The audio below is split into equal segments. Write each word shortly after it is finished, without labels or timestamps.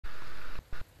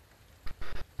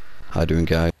How doing,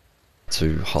 guys?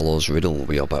 To Hollow's Riddle,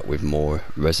 we are back with more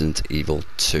Resident Evil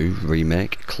 2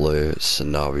 Remake, Clare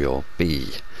Scenario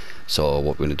B. So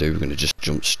what we're going to do, we're going to just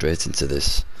jump straight into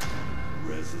this.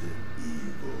 Resident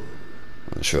Evil.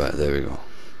 That's right, there we go.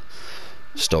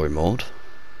 Story mode.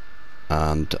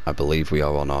 And I believe we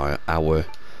are on our hour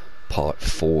part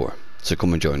 4. So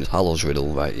come and join us. Hollow's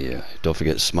Riddle right here. Don't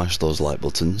forget to smash those like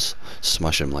buttons.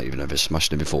 Smash them like you've never smashed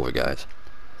them before, guys.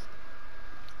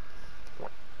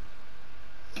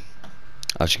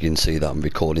 As you can see that I'm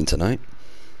recording tonight,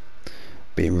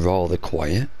 being rather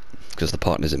quiet because the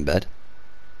partner's in bed.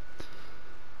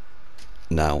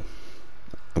 Now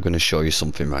I'm going to show you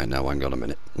something right now. Hang on a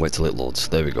minute, wait till it loads.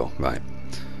 There we go. Right,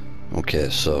 okay,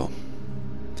 so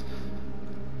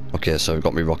I've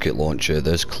got my rocket launcher.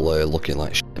 There's Claire looking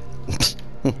like shit.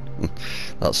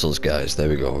 That's us, guys. There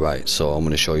we go. Right, so I'm going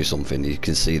to show you something. You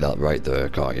can see that right there,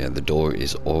 can't you? The door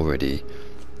is already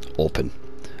open.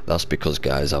 That's because,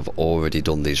 guys, I've already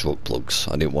done these rook plugs.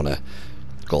 I didn't want to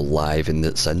go live in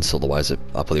that sense, otherwise I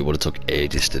probably would have took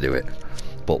ages to do it.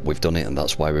 But we've done it, and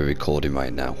that's why we're recording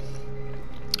right now.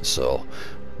 So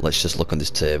let's just look on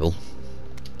this table,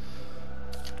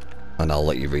 and I'll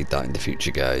let you read that in the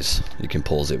future, guys. You can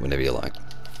pause it whenever you like.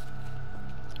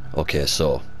 Okay,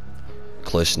 so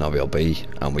Clare Scenario B,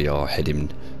 and we are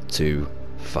heading to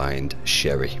find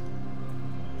Sherry.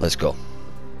 Let's go.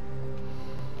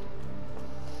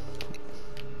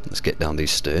 Let's get down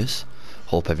these stairs.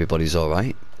 Hope everybody's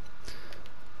alright.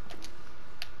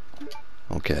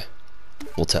 Okay,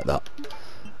 we'll take that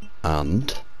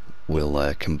and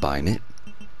we'll combine it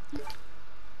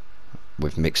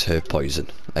with mixed herb poison.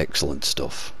 Excellent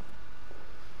stuff.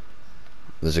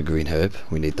 There's a green herb,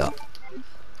 we need that.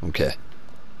 Okay,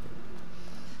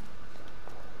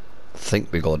 I think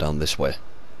we go down this way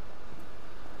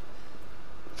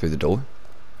through the door.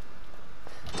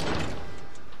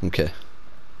 Okay.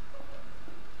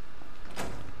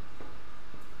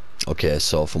 Okay,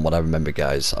 so from what I remember,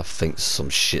 guys, I think some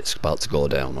shit's about to go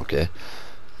down. Okay,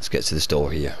 let's get to this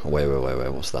door here. Wait,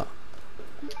 what's that?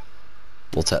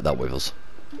 We'll take that with us.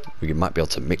 We might be able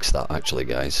to mix that, actually,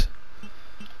 guys.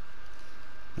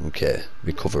 Okay,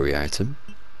 recovery item.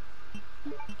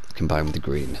 Combine with the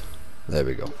green. There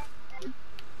we go.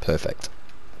 Perfect.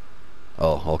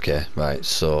 Oh, okay, right,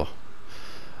 so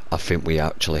I think we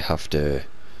actually have to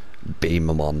beam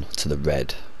them on to the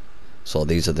red. So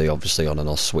these are the obviously on and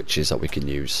off switches that we can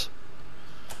use.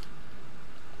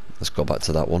 Let's go back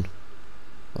to that one.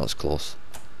 That's close.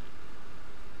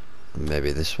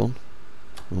 Maybe this one.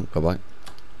 Oh, go back.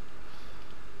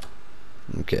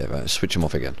 Okay, right, switch them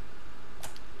off again.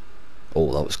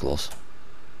 Oh, that was close.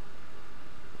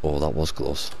 Oh, that was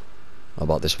close. How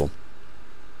about this one?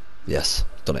 Yes,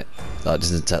 done it. That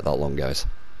doesn't take that long, guys.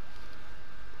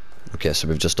 Okay, so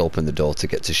we've just opened the door to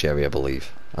get to Sherry, I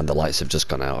believe. And the lights have just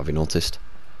gone out, have you noticed?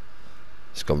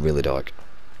 It's gone really dark.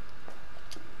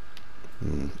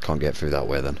 Can't get through that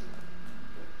way then.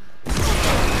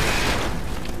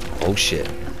 Oh shit.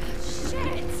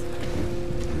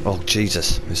 Oh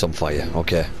Jesus, it's on fire,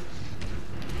 okay.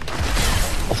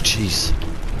 Oh jeez.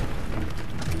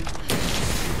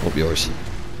 Up yours.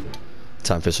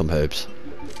 Time for some herbs.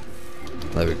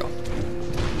 There we go.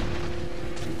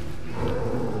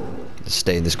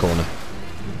 Stay in this corner.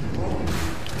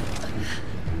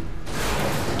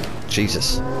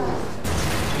 Jesus.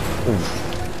 Ooh.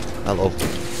 Hello.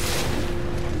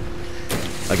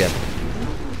 Again.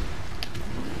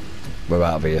 We're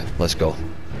out of here. Let's go.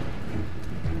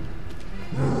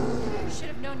 Should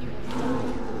have known you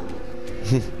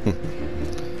would.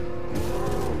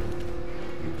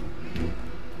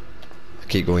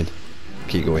 Keep going.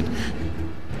 Keep going.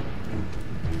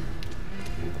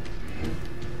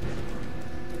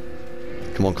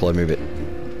 Come on, Claire, move it.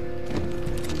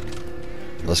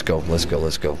 Let's go, let's go,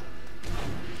 let's go.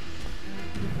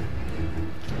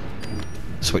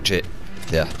 Switch it.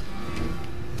 Yeah.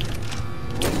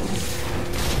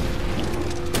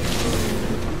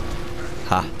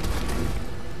 Ha.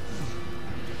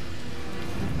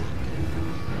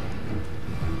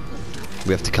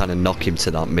 We have to kind of knock him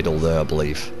to that middle there, I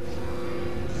believe.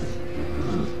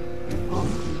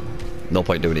 No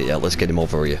point doing it yet, let's get him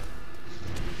over here.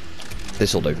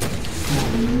 This'll do.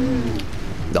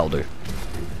 That'll do.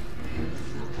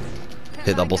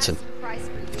 Hit that button.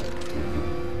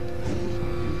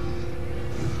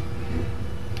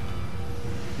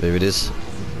 There it is.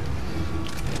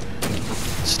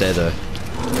 Stay there.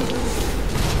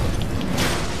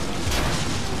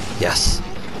 Yes.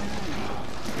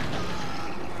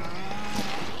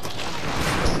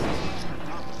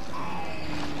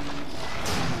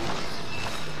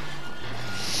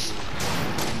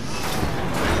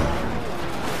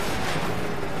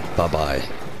 Bye-bye.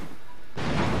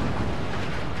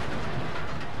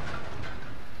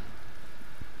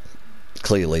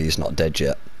 Clearly he's not dead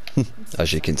yet,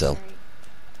 as you can tell. Sorry.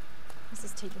 This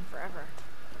is taking forever.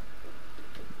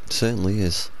 It certainly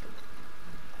is.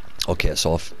 Okay,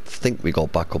 so I think we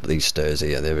got back up these stairs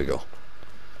here. There we go.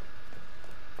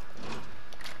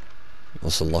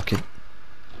 Let's unlock it.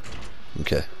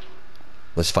 Okay.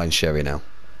 Let's find Sherry now.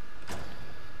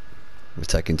 We're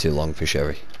taking too long for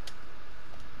Sherry.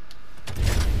 Sherry.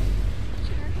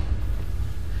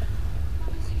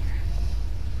 Mama's here.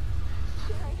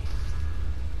 Sherry.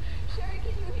 Sherry,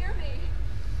 can you hear me?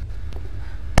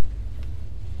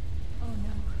 Oh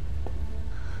no.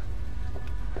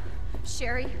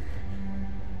 Sherry?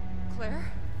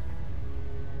 Claire?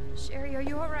 Sherry, are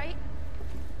you alright?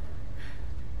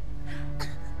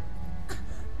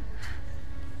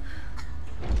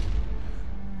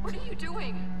 What are you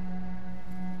doing?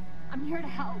 I'm here to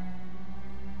help.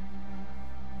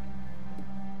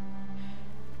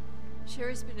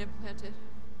 Sherry's been implanted.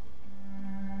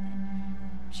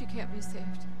 She can't be saved.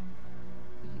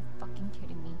 Are you fucking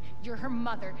kidding me? You're her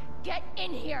mother. Get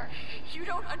in here! You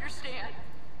don't understand.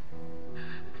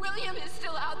 William is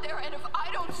still out there, and if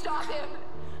I don't stop him...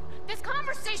 This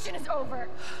conversation is over!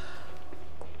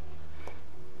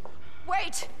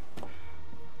 Wait!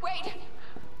 Wait!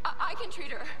 I can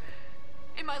treat her.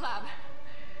 In my lab.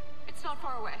 It's not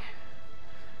far away.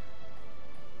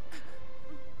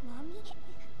 Mommy?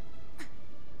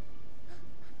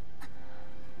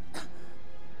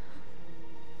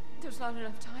 There's not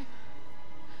enough time.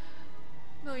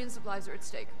 Millions of lives are at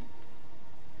stake.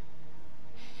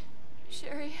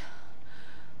 Sherry,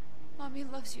 Mommy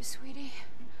loves you, sweetie.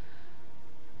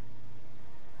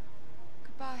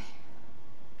 Goodbye.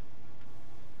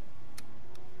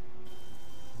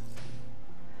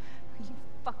 Are you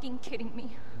fucking kidding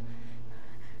me?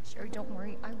 Sherry, don't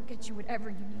worry. I will get you whatever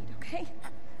you need, okay?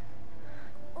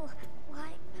 Oh,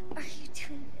 why are you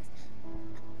doing this?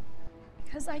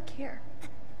 Because I care.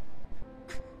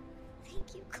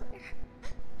 Thank you, Claire.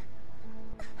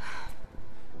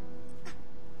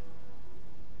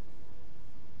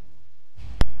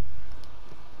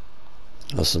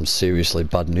 That's some seriously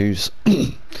bad news.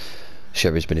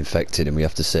 Sherry's been infected and we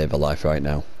have to save her life right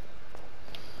now.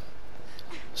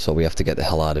 So we have to get the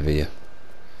hell out of here.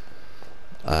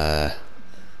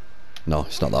 No,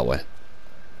 it's not that way.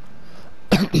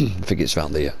 I think it's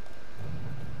round here.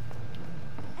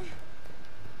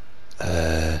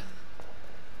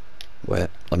 Wait,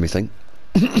 let me think.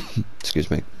 Excuse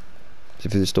me. Is it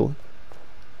through this door?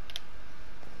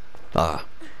 Ah.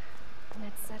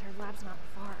 Annette said her lab's not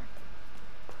far.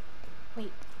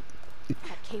 Wait,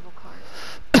 that cable car.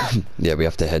 Yeah, we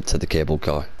have to head to the cable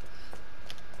car.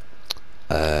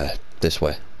 This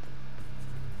way.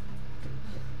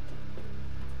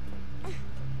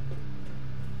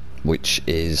 Which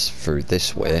is through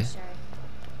this way. Sherry.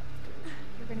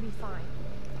 You're gonna be fine.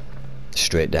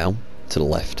 Straight down to the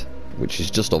left, which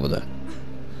is just over there.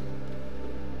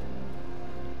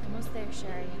 Almost there,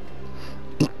 Sherry.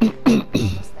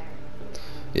 Almost there.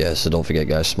 Yeah, so don't forget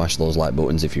guys, smash those like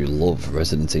buttons if you love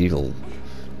Resident Evil.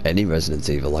 Any Resident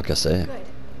Evil, like I say. Good.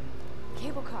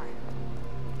 Cable car.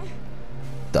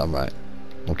 Damn right.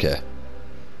 Okay.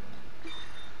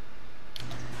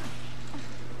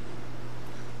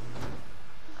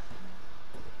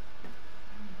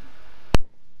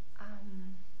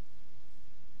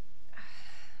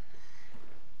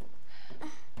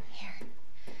 Here.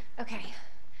 Okay.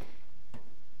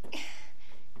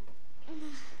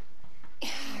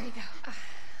 Here you go.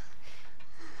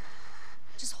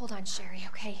 Just hold on, Sherry,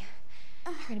 okay?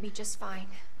 You're gonna be just fine.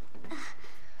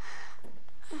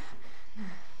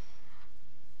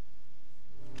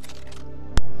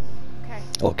 Okay.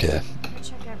 Okay.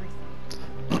 Check everything.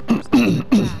 There's nothing in the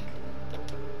back.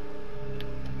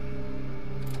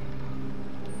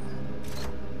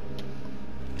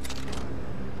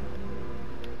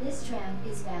 This tram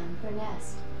is bound for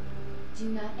Nest. Do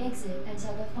not exit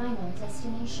until the final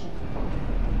destination.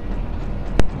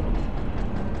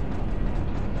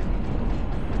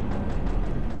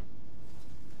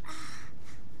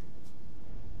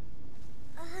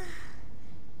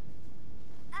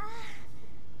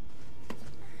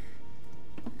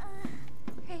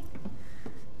 Hey.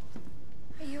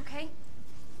 Are you okay?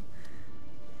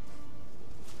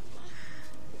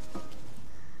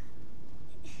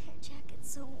 Your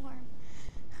jacket's so warm.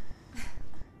 My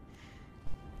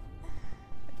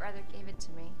brother gave it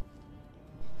to me.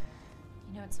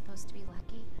 You know it's supposed to be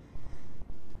lucky.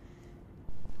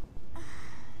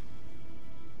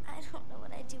 I don't know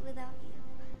what I'd do without you.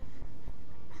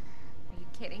 Are you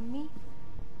kidding me?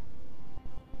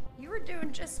 You were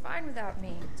doing just fine without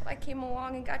me, so I came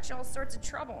along and got you all sorts of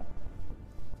trouble.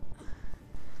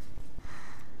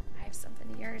 I have something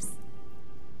of yours.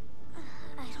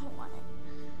 I don't want it.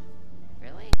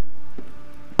 Really?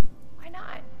 Why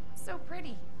not? It's so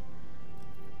pretty.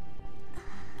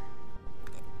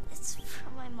 It's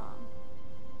from my mom.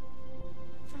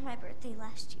 For my birthday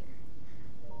last year.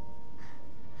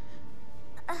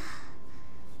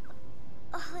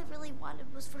 All I really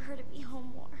wanted was for her to be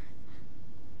home more.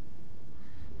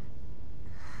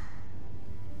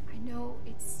 I know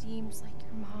it seems like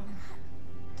your mom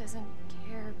doesn't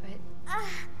care, but...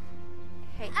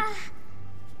 Hey,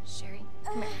 Sherry,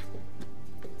 come here.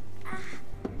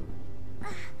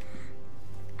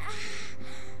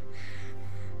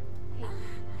 Hey,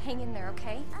 hang in there,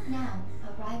 okay? Now,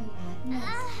 arriving at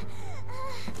Nest.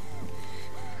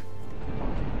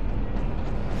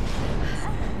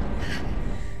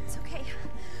 It's okay.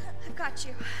 I've got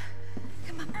you.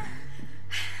 Come on.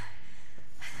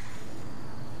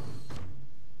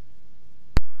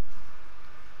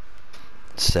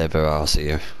 Save her ass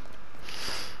here.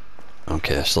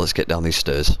 Okay, so let's get down these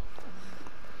stairs.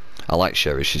 I like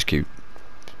Sherry, she's cute.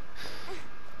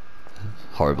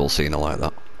 Horrible seeing her like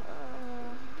that.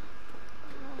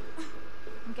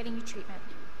 I'm getting you treatment.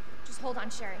 Just hold on,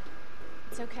 Sherry.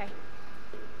 It's okay.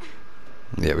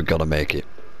 Yeah, we gotta make it.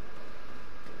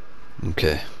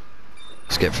 Okay,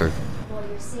 let's get through. For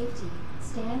your safety,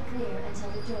 stand clear until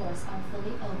the doors are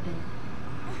fully open.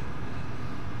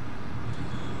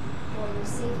 For your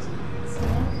safety,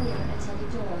 stand clear until the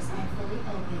doors are fully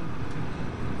open.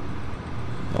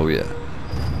 Oh yeah.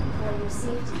 For your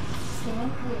safety,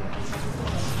 stand clear until the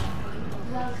doors are fully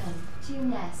open. Welcome to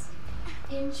Nest.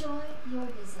 Enjoy your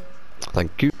visit.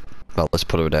 Thank you. Well, let's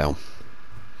put her down.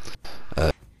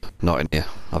 Not in here.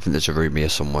 I think there's a room here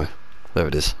somewhere. There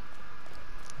it is.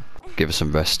 Give her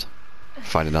some rest.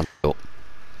 Find an antidote.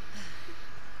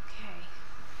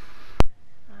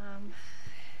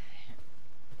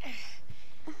 Okay.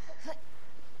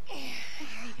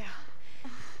 Here you go.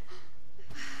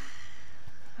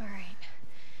 All right.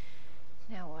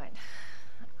 Now what?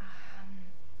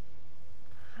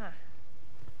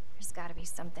 There's got to be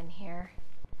something here.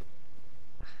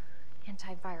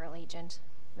 Antiviral agent.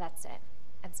 That's it.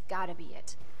 That's got to be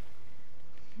it.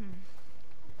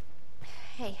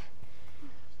 Hey.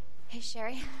 Hey,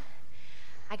 Sherry.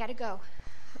 I gotta go.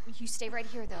 You stay right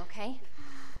here, though, okay?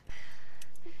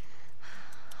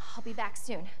 I'll be back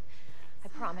soon. I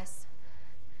promise.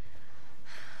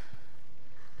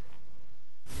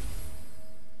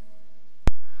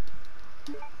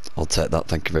 I'll take that,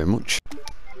 thank you very much.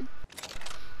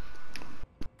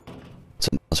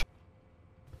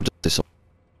 Just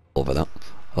over that.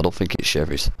 I don't think it's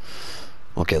Sherry's.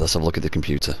 Okay, let's have a look at the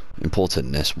computer. Important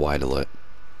Nest wide alert.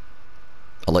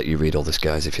 I'll let you read all this,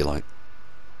 guys, if you like.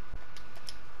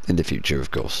 In the future,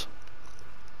 of course.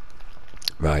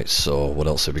 Right, so what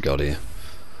else have we got here?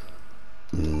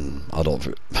 I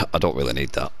don't really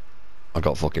need that. I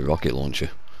got a fucking rocket launcher.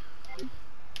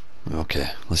 Okay,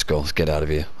 let's go. Let's get out of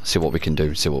here. See what we can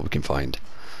do. See what we can find.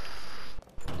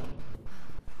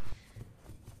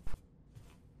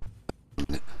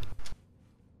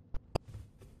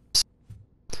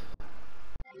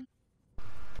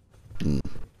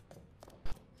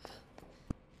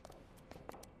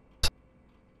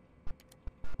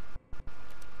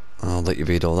 I'll let you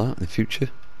read all that in the future.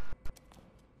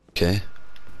 Okay.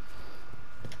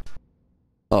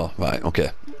 Oh, right,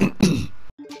 okay.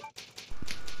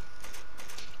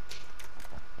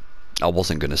 I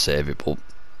wasn't going to save it, but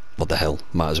what the hell,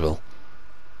 might as well.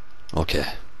 Okay.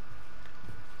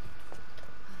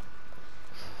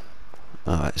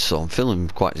 Alright, so I'm feeling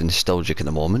quite nostalgic at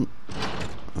the moment.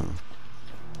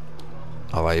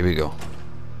 Alright, here we go.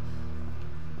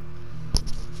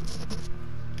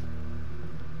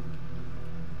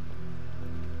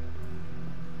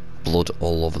 Blood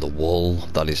all over the wall.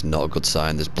 That is not a good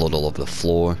sign. There's blood all over the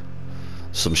floor.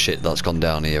 Some shit that's gone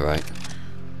down here, right?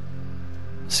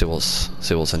 See what's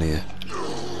in here.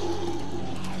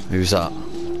 Who's that?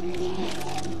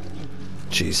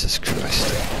 Jesus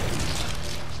Christ.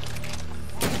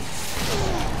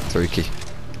 Freaky.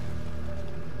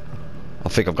 I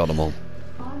think I've got them all.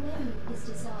 Our menu is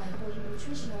designed for your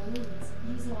nutritional needs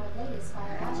using our latest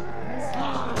biological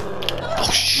research.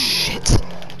 Oh shit!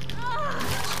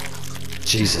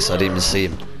 Jesus, I didn't even see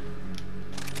him.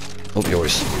 Up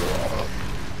yours.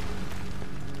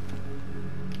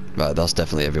 Right, that's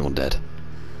definitely everyone dead.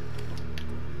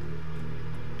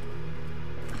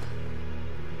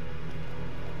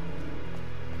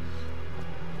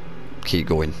 Keep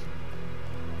going.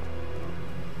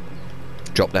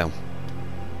 Drop down.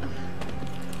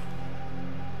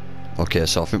 Okay,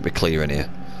 so I think we're clear in here.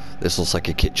 This looks like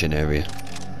a kitchen area.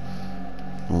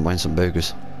 I won't mind some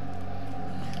burgers.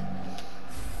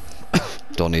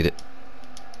 Don't need it.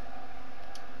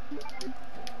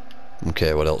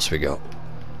 Okay, what else we got?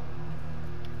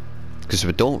 Because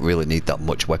we don't really need that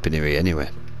much weaponry anyway.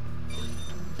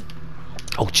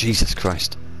 Oh, Jesus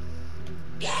Christ.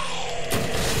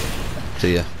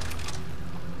 See ya.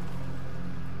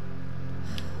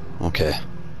 Okay.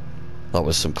 That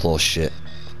was some close shit.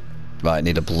 Right, I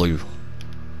need a blue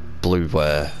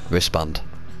wristband.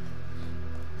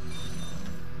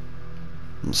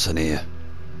 What's in here?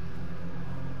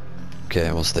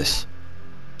 Okay, what's this?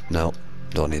 No,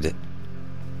 don't need it.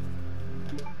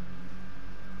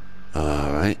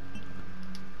 Alright.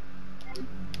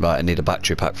 Right, I need a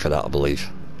battery pack for that, I believe.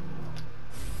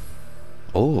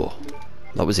 Oh,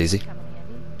 that was easy.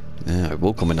 Yeah, it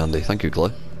will come in handy. Thank you,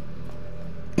 Clare.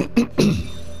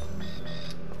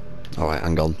 Alright,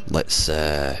 hang on. Let's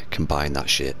combine that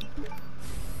shit.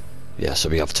 Yeah, so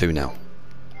we have two now.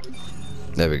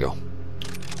 There we go.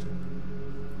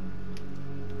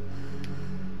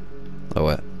 Oh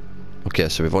wait. Okay,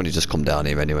 so we've only just come down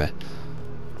here anyway.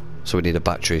 So we need a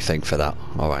battery thing for that.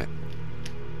 Alright.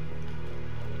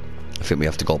 I think we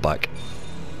have to go back.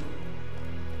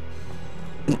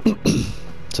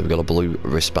 So we've got a blue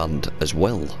wristband as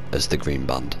well as the green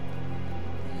band.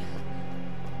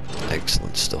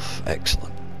 Excellent stuff,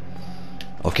 excellent.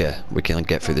 Okay, we can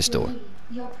get through this door.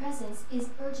 Your presence is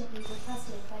urgently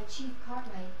requested by Chief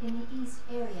Cartwright in the east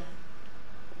area.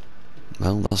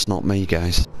 Well, that's not me,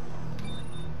 guys.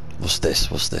 What's this?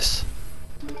 What's this?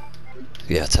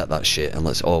 Yeah, take that shit and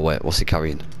let's... Oh wait, what's he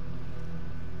carrying?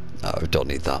 Oh, we don't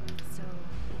need that. So,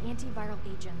 the antiviral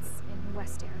agents in the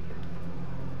west area.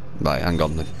 Right, hang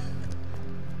on then.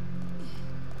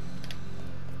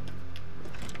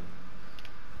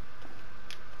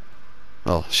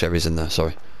 Oh, Sherry's in there,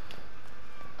 sorry.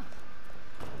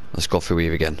 Let's go through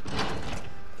here again.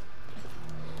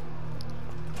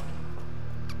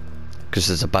 Because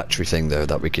there's a battery thing there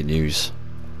that we can use.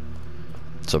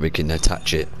 So we can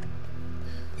attach it.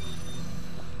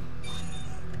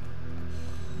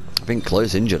 I think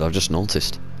Claire's injured, I've just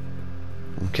noticed.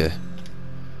 Okay.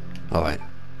 Alright.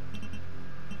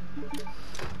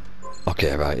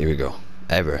 Okay, right, here we go.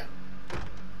 Error.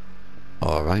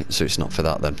 Alright, so it's not for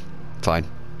that then. Fine.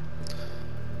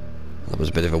 That was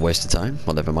a bit of a waste of time.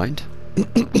 Well, never mind.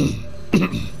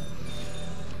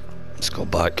 Let's go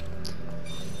back.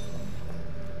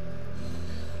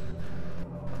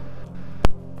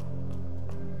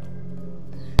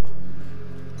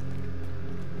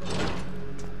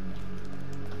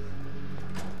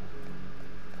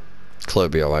 Claire will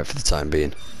be alright for the time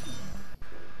being.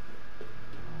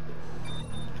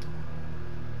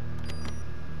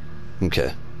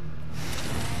 Okay.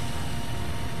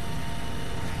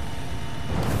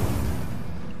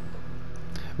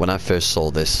 When I first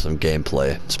saw this on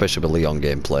gameplay, especially with Leon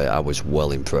gameplay, I was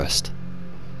well impressed.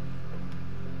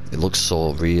 It looks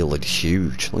so real and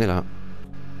huge. Look at that.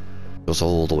 It goes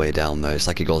all the way down there. It's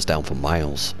like it goes down for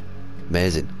miles.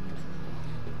 Amazing.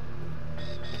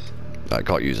 I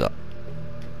can't use that.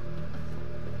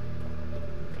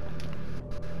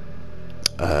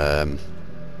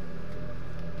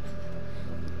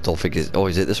 Don't think it's... Oh,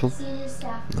 is it this one? Senior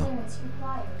staff clearance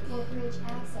required for bridge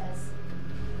access.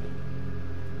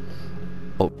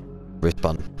 Oh,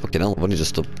 wristband. Fucking hell, I've only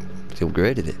just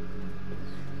upgraded it.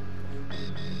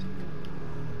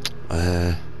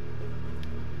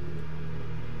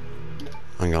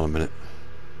 Hang on a minute.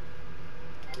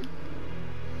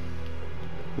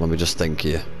 Let me just think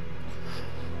here.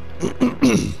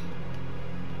 Because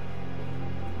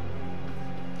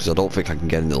I don't think I can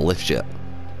get into the lift yet.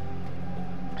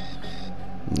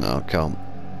 No, I can't.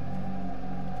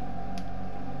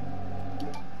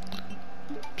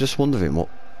 Just wondering what...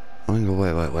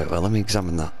 Wait, let me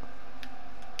examine that.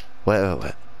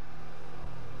 Wait.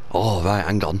 Oh, right,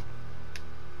 hang on.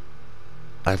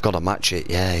 I've got to match it.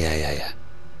 Yeah.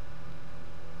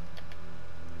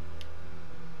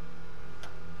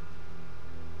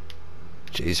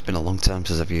 Gee, it's been a long time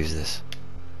since I've used this.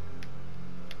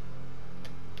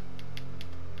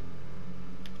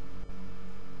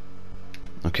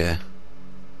 Okay.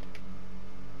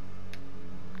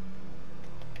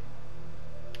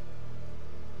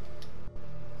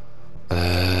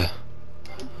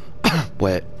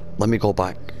 Wait, let me go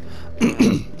back.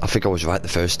 I think I was right the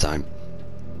first time.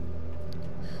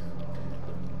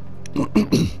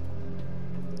 I'm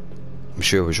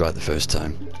sure I was right the first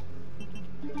time.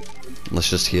 Let's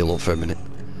just heal up for a minute.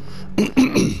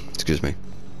 Excuse me.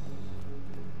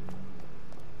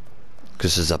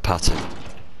 Because there's a pattern.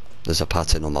 There's a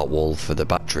pattern on that wall for the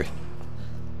battery.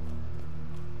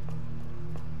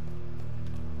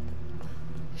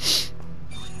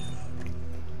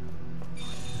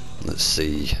 Let's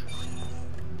see.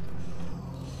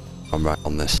 I'm right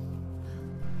on this.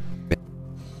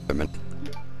 A minute.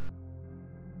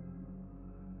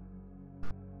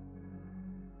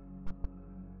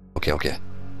 Okay, okay.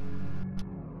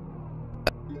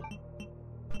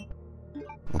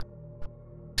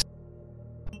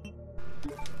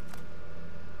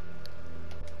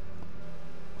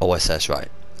 OSS, right.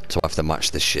 So I have to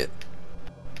match this shit.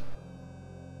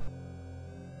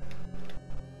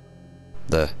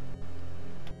 There.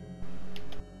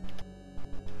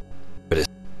 It is.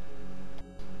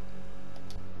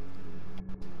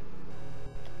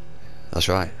 That's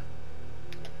right.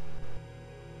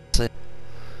 That's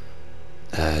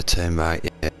it. Turn right,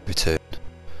 yeah, return.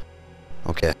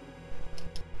 Okay.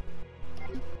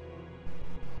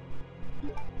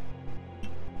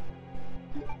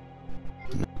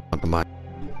 Never mind.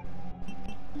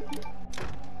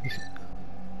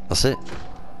 That's it.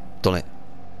 Done it.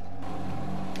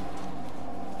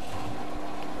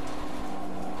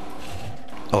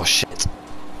 Oh shit.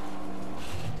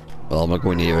 Well, I'm not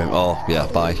going near him. Oh, yeah,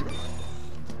 bye.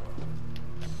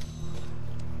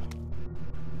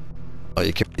 Oh,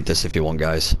 you can read this if you want,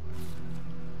 guys.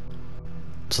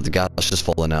 So the guy that's just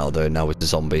fallen out of there now is a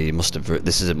zombie. He must have.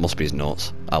 It must be his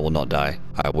notes. I will not die.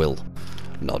 I will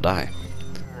not die.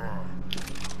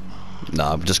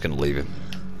 Nah, I'm just gonna leave him.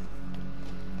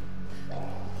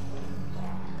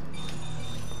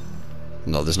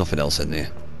 No, there's nothing else in there.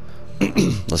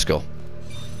 Let's go.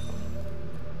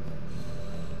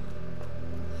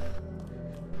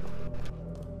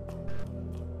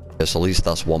 So at least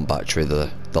that's one battery,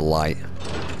 the light.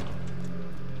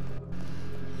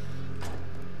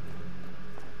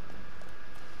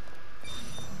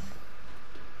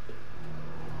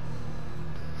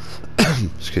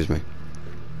 Excuse me.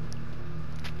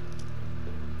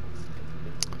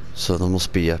 So there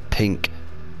must be a pink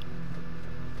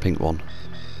one,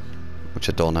 which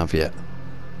I don't have yet.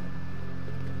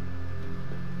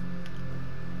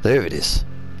 There it is.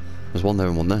 There's one there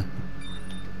and one there.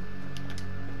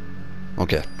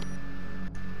 Okay.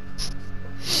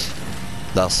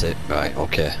 That's it. Right,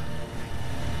 okay.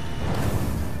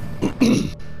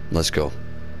 Let's go.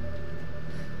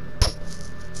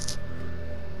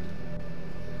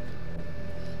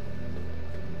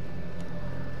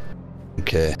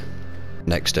 Okay.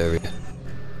 Next area.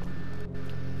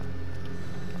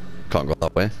 Can't go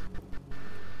that way.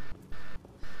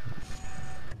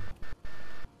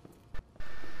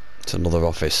 It's another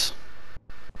office.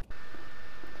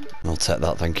 I'll take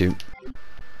that, thank you.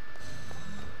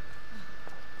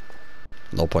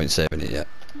 No point saving it yet.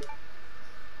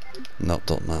 Not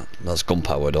done that. That's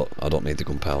gunpowder. I don't need the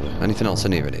gunpowder. Anything else I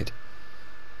need?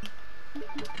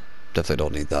 Definitely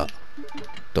don't need that.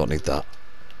 Don't need that.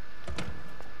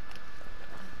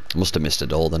 Must have missed a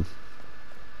door then.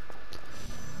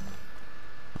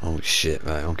 Oh shit,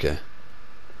 right, okay.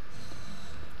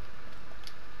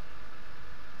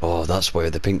 Oh, that's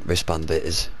where the pink wristband bit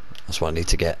is. That's what I need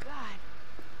to get. God,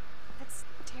 that's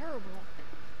terrible.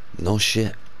 No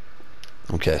shit.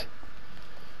 Okay.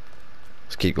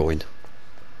 Let's keep going.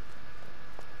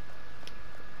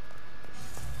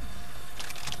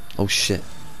 Oh shit.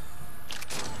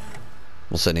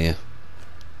 What's in here?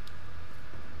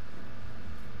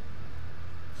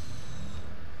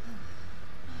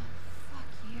 Fuck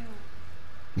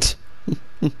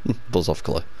you. Buzz off,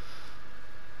 Clare.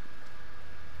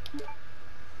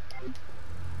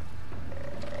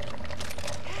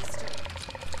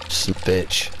 Some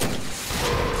bitch.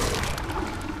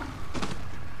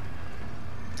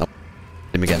 Oh,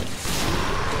 him again.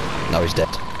 Now he's dead.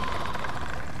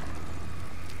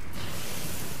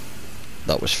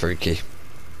 That was freaky.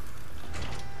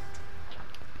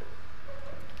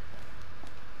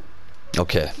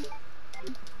 Okay.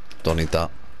 Don't need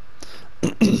that.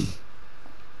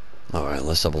 Alright,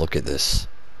 let's have a look at this.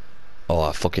 Oh,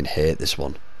 I fucking hate this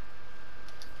one.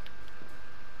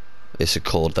 It's a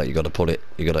code that you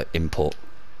gotta input.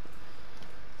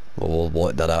 Well, we'll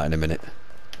work that out in a minute.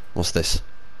 What's this?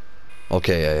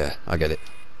 Okay, yeah, I get it.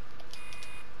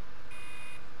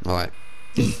 Alright.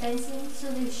 Dispensing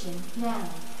solution now.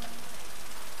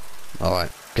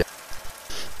 Alright, okay.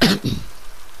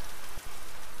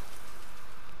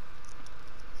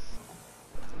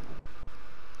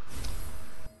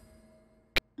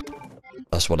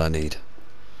 That's what I need.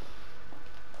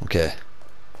 Okay.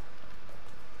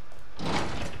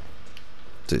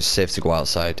 So it's safe to go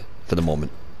outside for the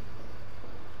moment.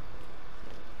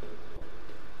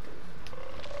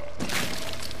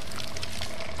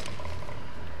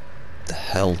 The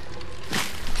hell?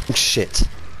 Oh shit.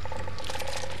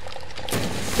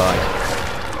 Bye.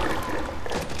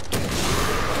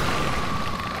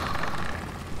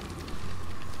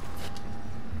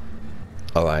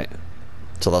 Alright.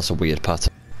 So that's a weird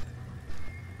pattern.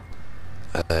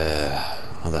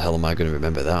 How the hell am I going to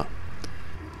remember that?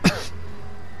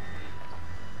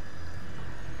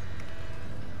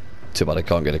 Too bad I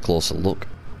can't get a closer look.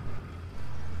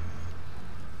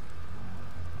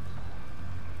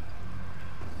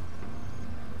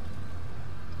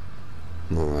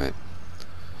 Alright.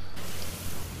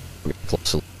 Get a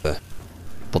closer look there.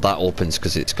 But that opens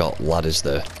because it's got ladders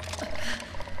there.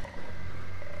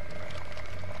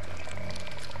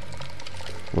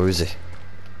 Where is he?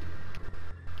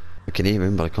 I can hear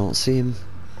him, but I can't see him.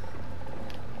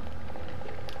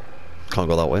 Can't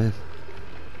go that way.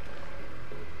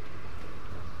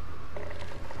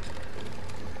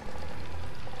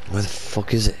 Where the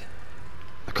fuck is it?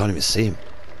 I can't even see him.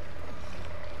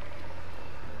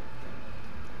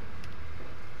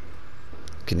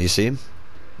 Can you see him?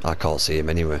 I can't see him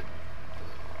anywhere.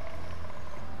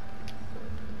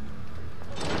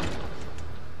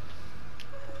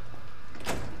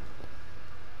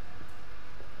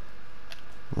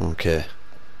 Okay.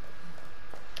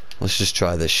 Let's just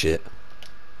try this shit.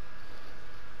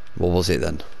 What was it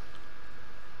then?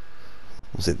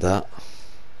 Was it that?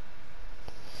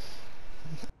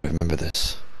 I remember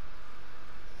this.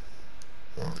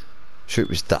 Sure, it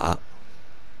was that.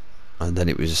 And then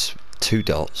it was 2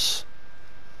 dots.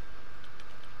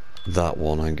 That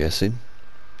one, I'm guessing.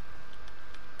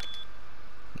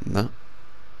 No.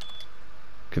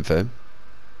 Confirm.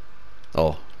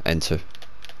 Oh, enter.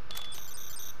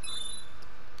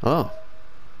 Oh.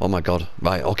 Oh my god.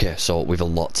 Right, okay, so we've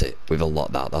unlocked it. We've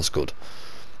unlocked that, that's good.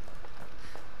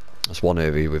 That's one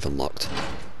area we've unlocked.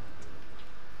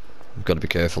 We've got to be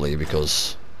careful here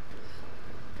because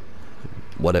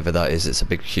whatever that is, it's a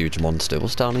big huge monster.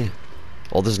 What's down here?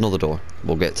 Oh, there's another door.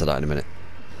 We'll get to that in a minute.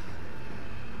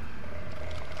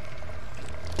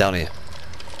 Down here.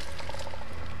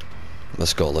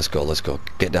 Let's go, let's go, let's go.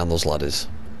 Get down those ladders.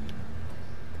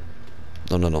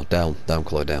 No, no, no, down, down,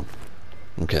 Chloe, down.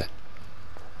 Okay.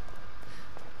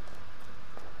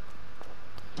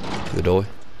 The door.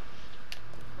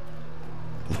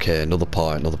 Okay, another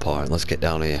part, another part. Let's get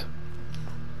down here.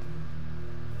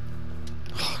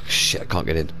 Oh, shit, I can't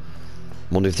get in.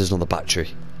 Wonder if there's another battery.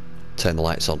 Turn the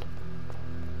lights on.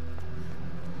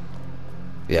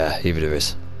 Yeah, here there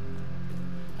is.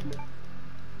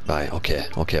 Right, okay,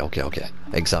 okay, okay, okay.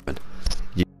 Examine.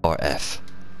 URF.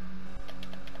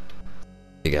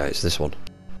 Hey guys, this one.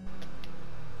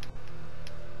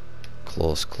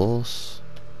 Close, close.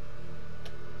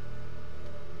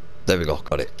 There we go,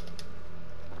 got it.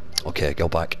 Okay, go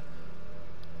back.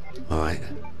 Alright.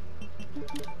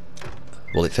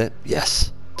 Will it fit?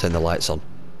 Yes. Turn the lights on.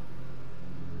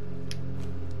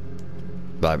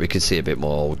 Right, we can see a bit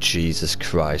more. Oh, Jesus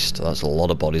Christ. That's a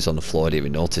lot of bodies on the floor. I didn't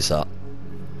even notice that.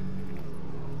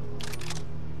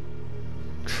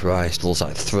 Christ, looks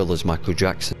like Thriller's Michael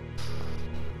Jackson.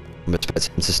 I'm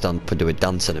expecting him to stand up and do a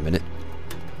dance in a minute.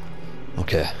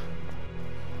 Okay.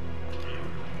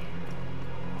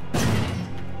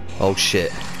 Oh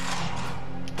shit.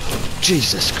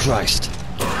 Jesus Christ.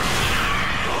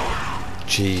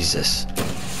 Jesus.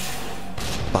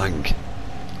 Bang.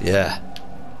 Yeah.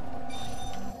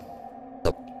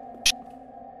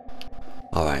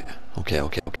 Alright. Okay,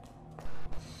 okay, okay.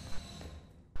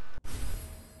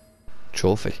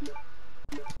 Trophy.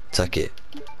 Take it.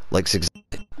 Let's examine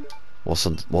it.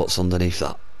 What's underneath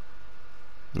that?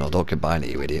 No, don't combine it,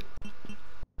 you idiot.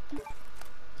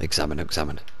 Examine,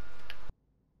 examine.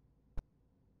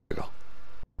 There we go.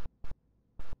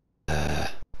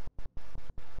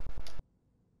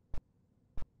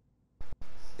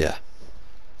 Yeah.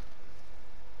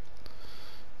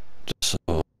 Just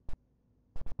so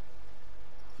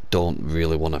don't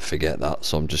really want to forget that,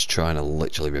 so I'm just trying to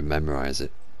literally memorize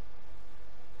it.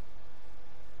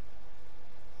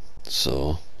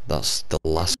 So that's the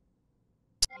last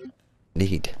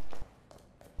need.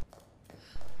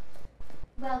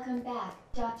 Welcome back,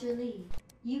 Dr. Lee.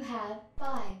 You have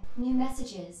 5 new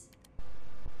messages.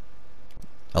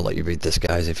 I'll let you read this,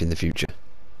 guys, if in the future.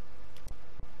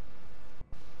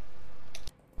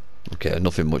 Okay,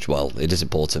 nothing much. Well, it is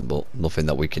important, but nothing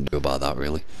that we can do about that,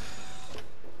 really.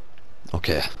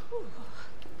 Okay.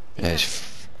 Yeah,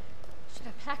 should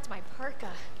have packed my parka.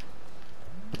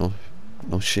 Oh,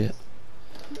 no shit.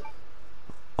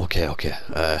 Okay, okay.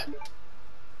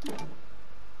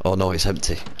 Oh no, it's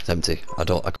empty. It's empty. I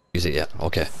can't use it yet.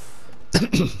 Okay.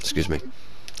 Excuse me.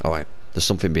 Alright. There's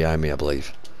something behind me, I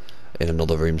believe. In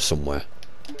another room somewhere.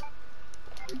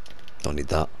 Don't need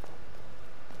that.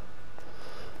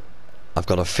 I've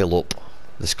got to fill up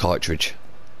this cartridge.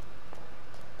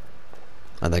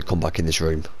 And then come back in this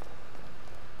room.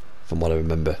 From what I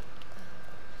remember.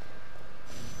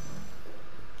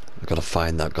 I've got to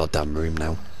find that goddamn room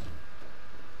now.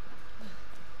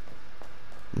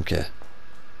 Okay.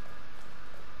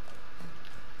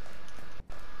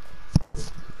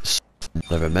 So,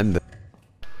 what I remember,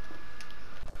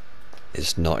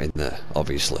 it's not in there,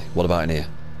 obviously. What about in here?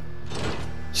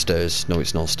 Stairs? No,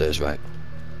 it's not stairs, right?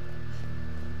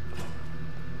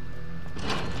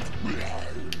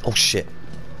 Oh shit.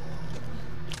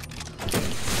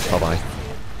 Bye bye.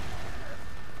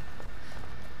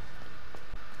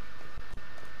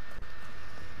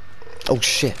 Oh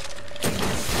shit.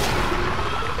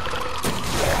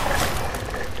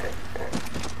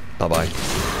 Bye bye.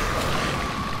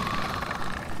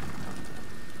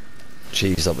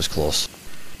 Jeez, that was close.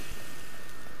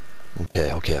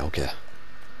 Okay, okay, okay.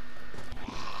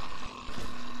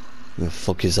 The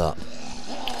fuck is that?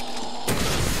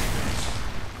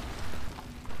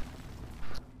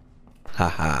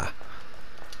 Haha.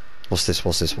 What's this?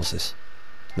 What's this? What's this?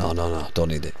 No, no, no. Don't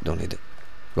need it. Don't need it.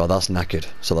 Right, that's knackered,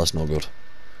 so that's no good.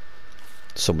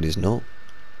 Somebody's note.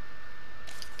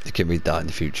 You can read that in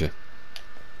the future.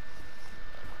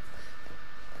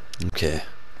 Okay.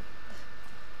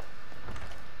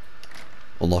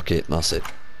 Unlock it, that's it.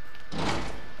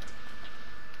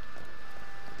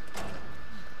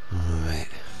 Alright.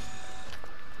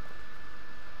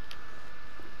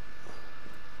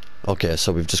 Okay,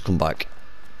 so we've just come back.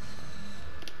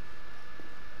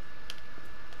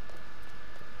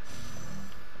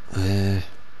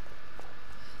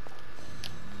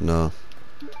 No.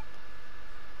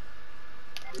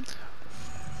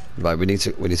 Right, we need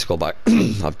to go back.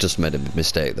 I've just made a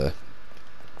mistake there.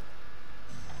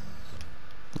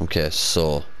 Okay,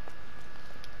 so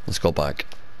let's go back.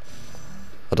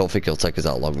 I don't think it'll take us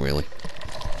that long, really.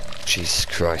 Jesus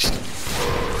Christ.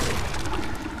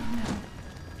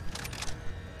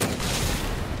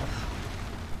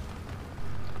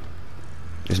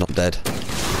 He's not dead.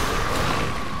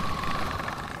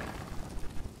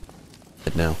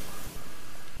 Dead now.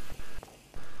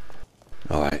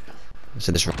 Alright. It's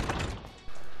in this room.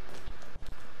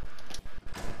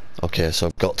 Okay, so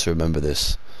I've got to remember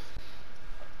this.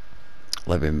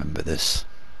 Let me remember this.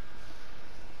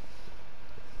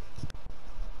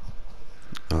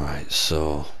 Alright,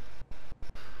 so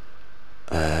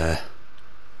I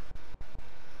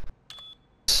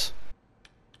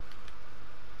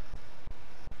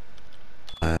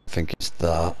think it's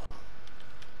that.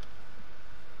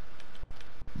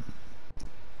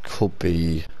 Could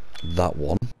be that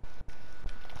one.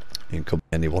 It could be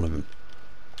any one of them.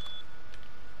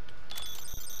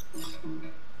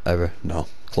 Error? No.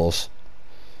 Close.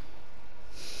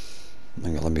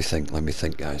 Hang on, let me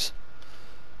think, guys.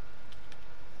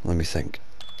 Let me think.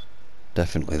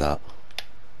 Definitely that.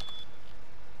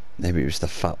 Maybe it was the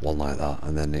fat one like that,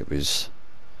 and then it was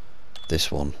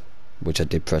this one, which I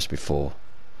did press before,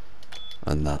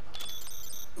 and that.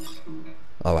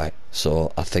 Alright,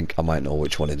 so I think I might know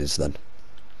which one it is then.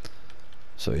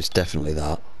 So it's definitely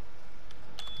that.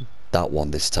 That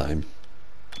one this time.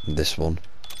 And this one.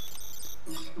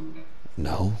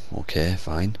 No, okay,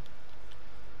 fine.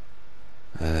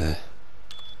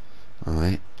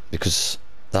 Alright, because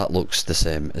that looks the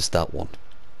same as that one.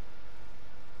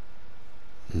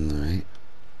 Alright.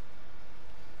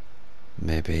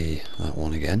 Maybe that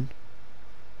one again.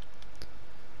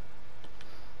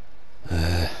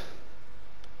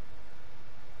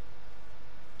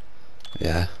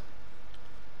 Yeah.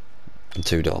 And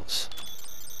 2 dots.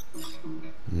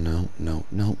 No, no,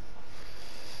 no.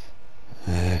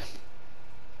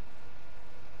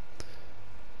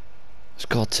 It's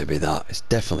got to be that. It's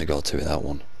definitely got to be that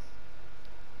one.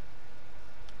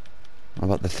 How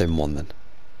about the thin one then?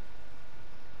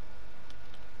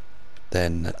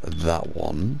 Then that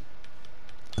one.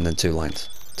 And then 2 lines.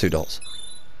 2 dots.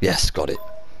 Yes, got it.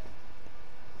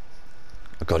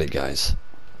 I got it, guys.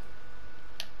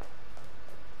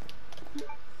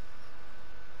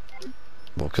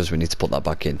 Well, because we need to put that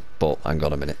back in. But hang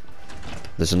on a minute.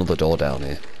 There's another door down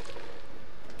here.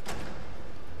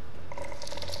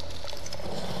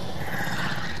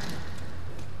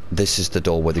 This is the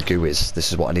door where the goo is.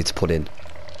 This is what I need to put in.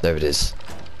 There it is.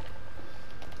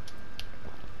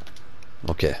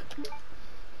 Okay.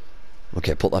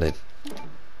 Okay, put that in.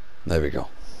 There we go.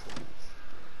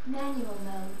 Manual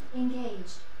mode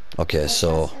engaged. Okay,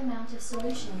 so... Adjust amount of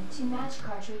solution to match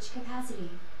cartridge capacity.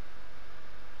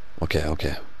 Okay,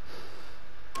 okay.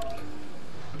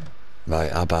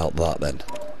 Right, how about that then?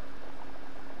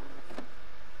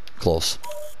 Close.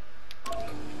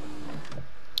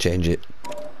 Change it.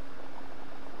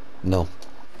 No.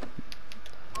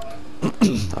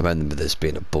 I remember this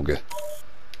being a bugger.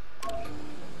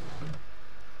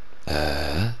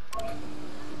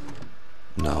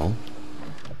 No.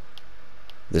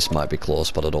 This might be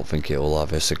close, but I don't think it will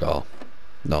have a cigar.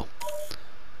 No.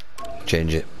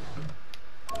 Change it.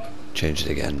 Change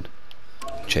it again.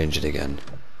 Change it again.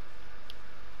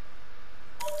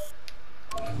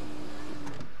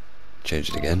 Change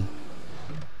it again.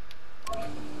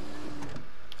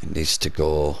 It needs to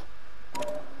go.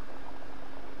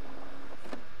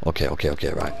 Okay,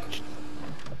 right.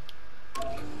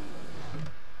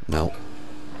 No.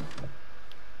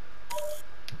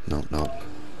 No.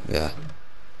 Yeah.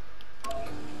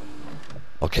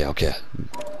 Okay.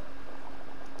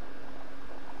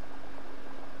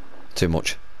 Too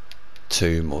much.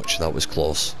 Too much. That was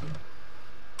close.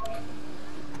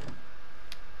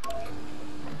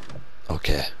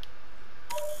 Okay.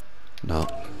 No.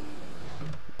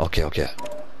 Okay.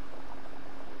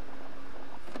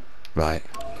 Right.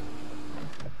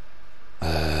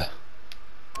 I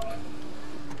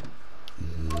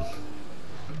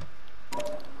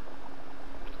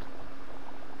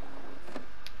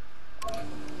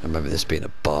remember this being a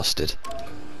bastard.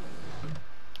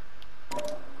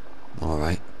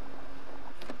 Alright.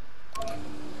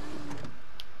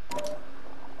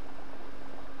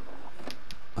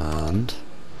 And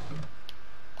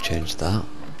change that.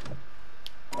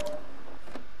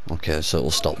 Okay, so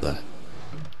it'll stop there.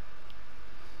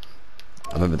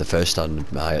 I remember the first time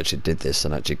I actually did this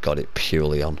and actually got it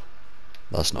purely on.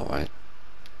 That's not right.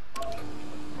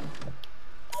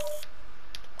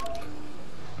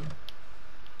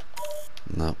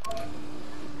 No.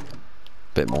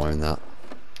 Bit more in that.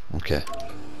 Okay.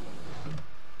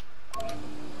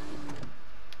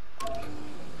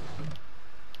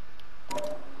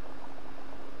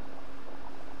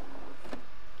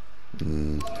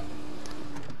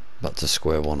 Back to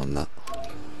square one on that.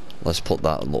 Let's put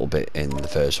that a little bit in the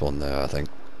first one there, I think.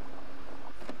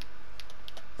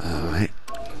 Alright.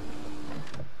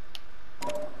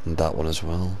 And that one as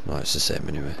well. No, it's the same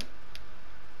anyway.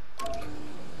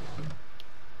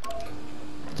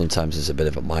 Sometimes it's a bit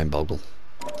of a mind boggle.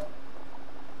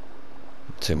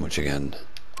 Too much again.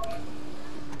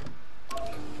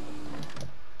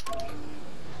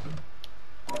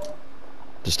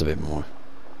 Just a bit more.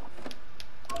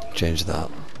 Change that.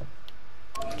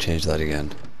 Change that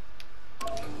again.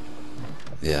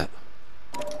 Yeah.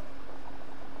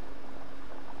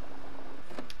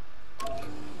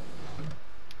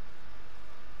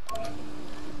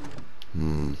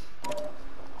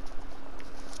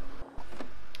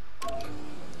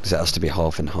 Because it has to be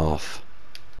half and half.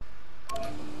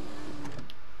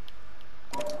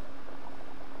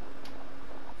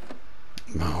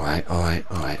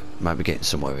 Alright. Might be getting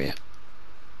somewhere here.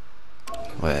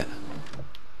 Wait.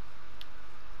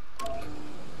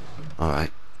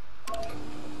 Alright.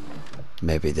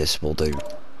 Maybe this will do.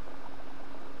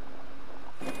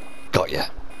 Got ya.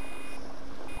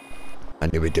 I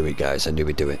knew we'd do it, guys. I knew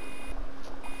we'd do it.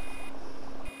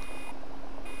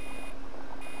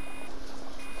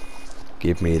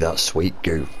 Give me that sweet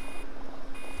goo.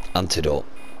 Antidote.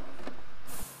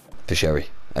 For Sherry.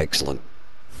 Excellent.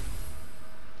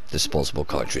 Disposable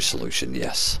cartridge solution,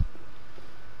 yes.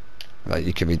 Right,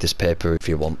 you can read this paper if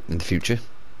you want in the future.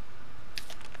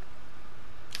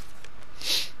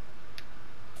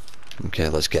 Okay,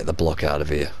 let's get the block out of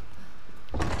here.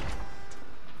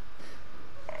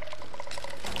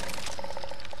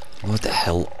 What the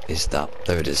hell is that?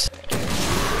 There it is.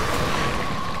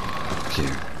 Thank you.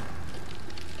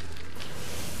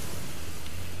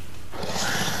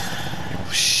 Oh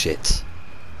shit.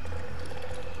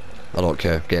 I don't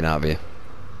care, getting out of here.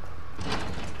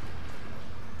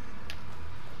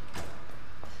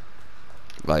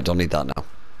 Right, don't need that now.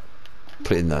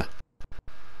 Put it in there.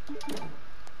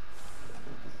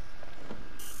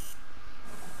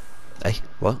 Hey,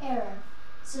 what? Error.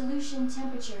 Solution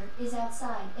temperature is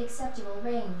outside acceptable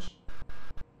range.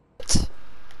 What?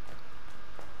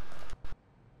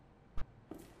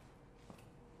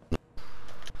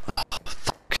 Oh,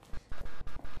 fuck.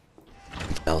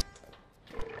 Else.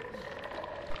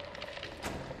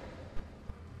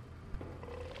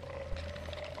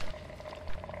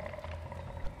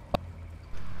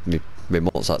 My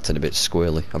remote's acting a bit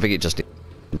squirrely. I think it just...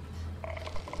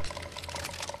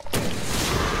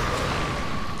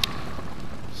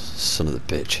 Son of the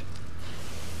bitch.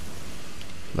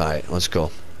 Right, let's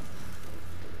go.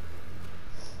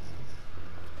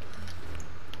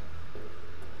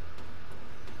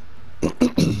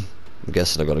 I'm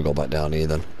guessing I've got to go back down here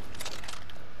then.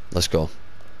 Let's go.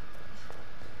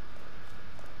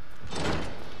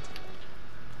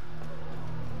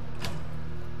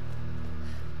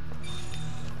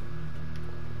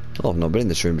 Oh, I've not been in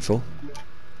this room before.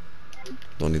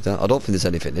 Don't need that. I don't think there's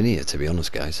anything in here, to be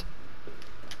honest, guys.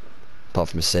 Apart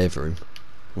from a save room.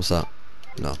 What's that?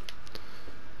 No.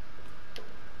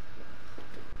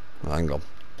 Oh, hang on.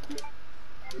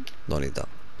 Don't need that.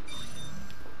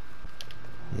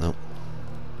 No.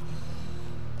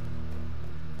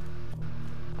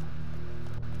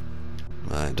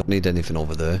 Right, don't need anything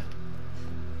over there.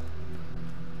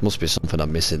 Must be something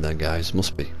I'm missing then, guys.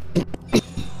 Must be.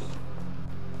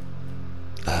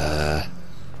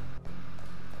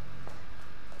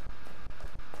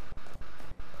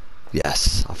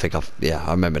 Yes, I think yeah,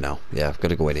 I remember now. Yeah, I've got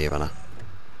to go in here, haven't I?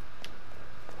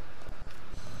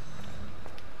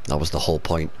 That was the whole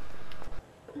point.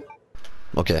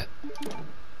 Okay.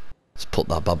 Let's put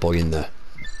that bad boy in there.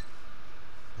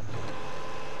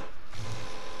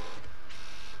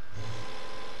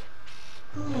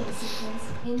 Cooling sequence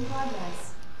in progress.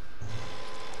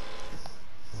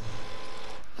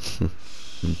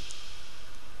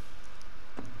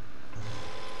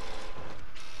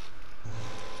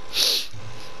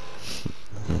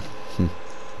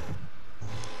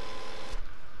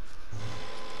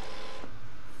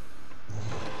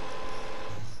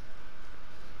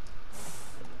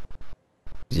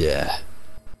 Yeah.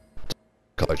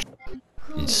 God,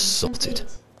 Cooling he's sorted.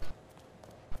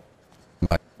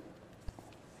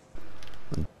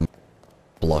 complete.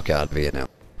 Block out of here now.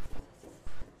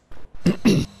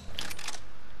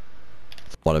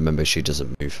 Well, I remember she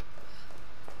doesn't move.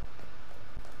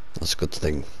 That's a good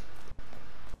thing.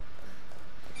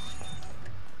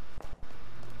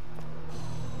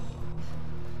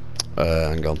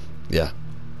 Hang on. Yeah.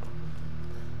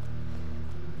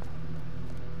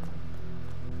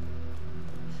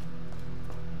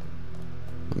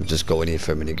 I'm just going here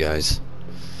for a minute, guys.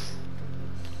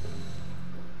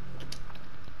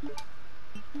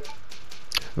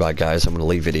 Right, guys, I'm going to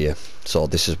leave it here. So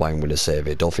this is why I'm going to save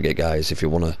it. Don't forget, guys, if you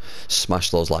want to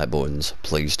smash those like buttons,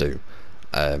 please do.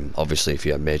 Obviously, if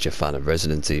you're a major fan of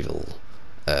Resident Evil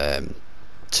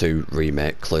 2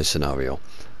 Remake, Clare scenario,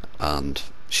 and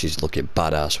she's looking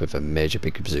badass with a major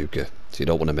big bazooka, so you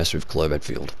don't want to mess with Clare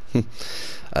Redfield.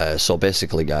 So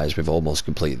basically, guys, we've almost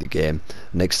completed the game.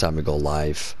 Next time we go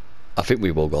live, I think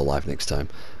we will go live next time,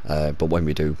 but when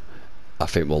we do, I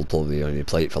think we'll probably only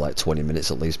play it for like 20 minutes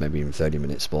at least, maybe even 30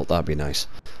 minutes, but that'd be nice.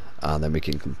 And then we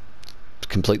can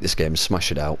complete this game,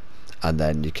 smash it out, and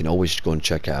then you can always go and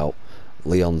check out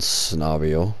Leon's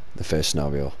scenario, the first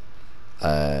scenario,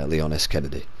 Leon S.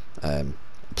 Kennedy.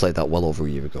 Played that well over a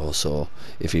year ago, so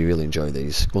if you really enjoy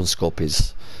these, go and scope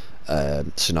his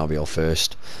scenario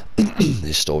first,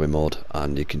 his story mode,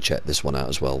 and you can check this one out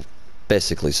as well,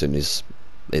 basically as soon as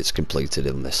it's completed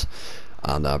in this.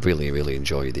 And I really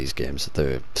enjoy these games.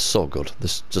 They're so good.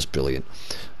 They're just brilliant.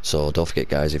 So don't forget,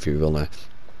 guys, if you've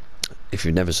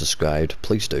never subscribed,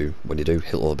 please do. When you do,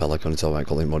 hit the little bell icon and tell me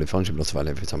calling notifications. You'll be notified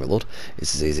every time I load.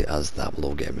 It's as easy as that,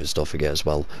 below gamers. Don't forget as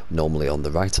well, normally on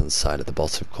the right hand side at the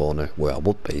bottom corner where I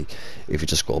would be, if you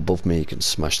just go above me, you can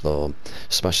smash the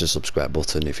subscribe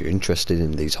button if you're interested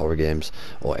in these horror games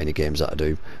or any games that I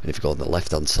do. And if you go on the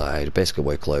left hand side, basically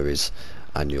where Clare is,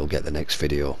 and you'll get the next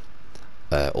video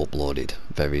uploaded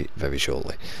very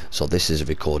shortly. So this is a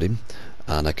recording,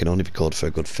 and I can only record for a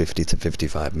good 50 to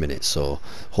 55 minutes, so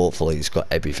hopefully it's got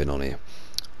everything on here.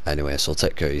 Anyway, so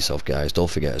take care of yourself, guys. Don't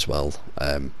forget as well,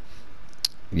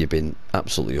 you've been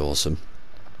absolutely awesome,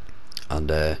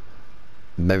 and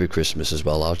Merry Christmas as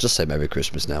well. I'll just say Merry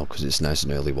Christmas now because it's a nice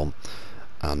and early one.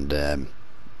 And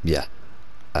yeah,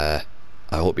 I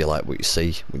hope you like what you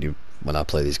see when I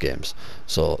play these games.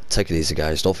 So take it easy,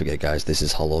 guys. Don't forget, guys, this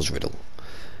is Hollow's Riddle.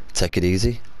 Take it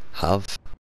easy. Have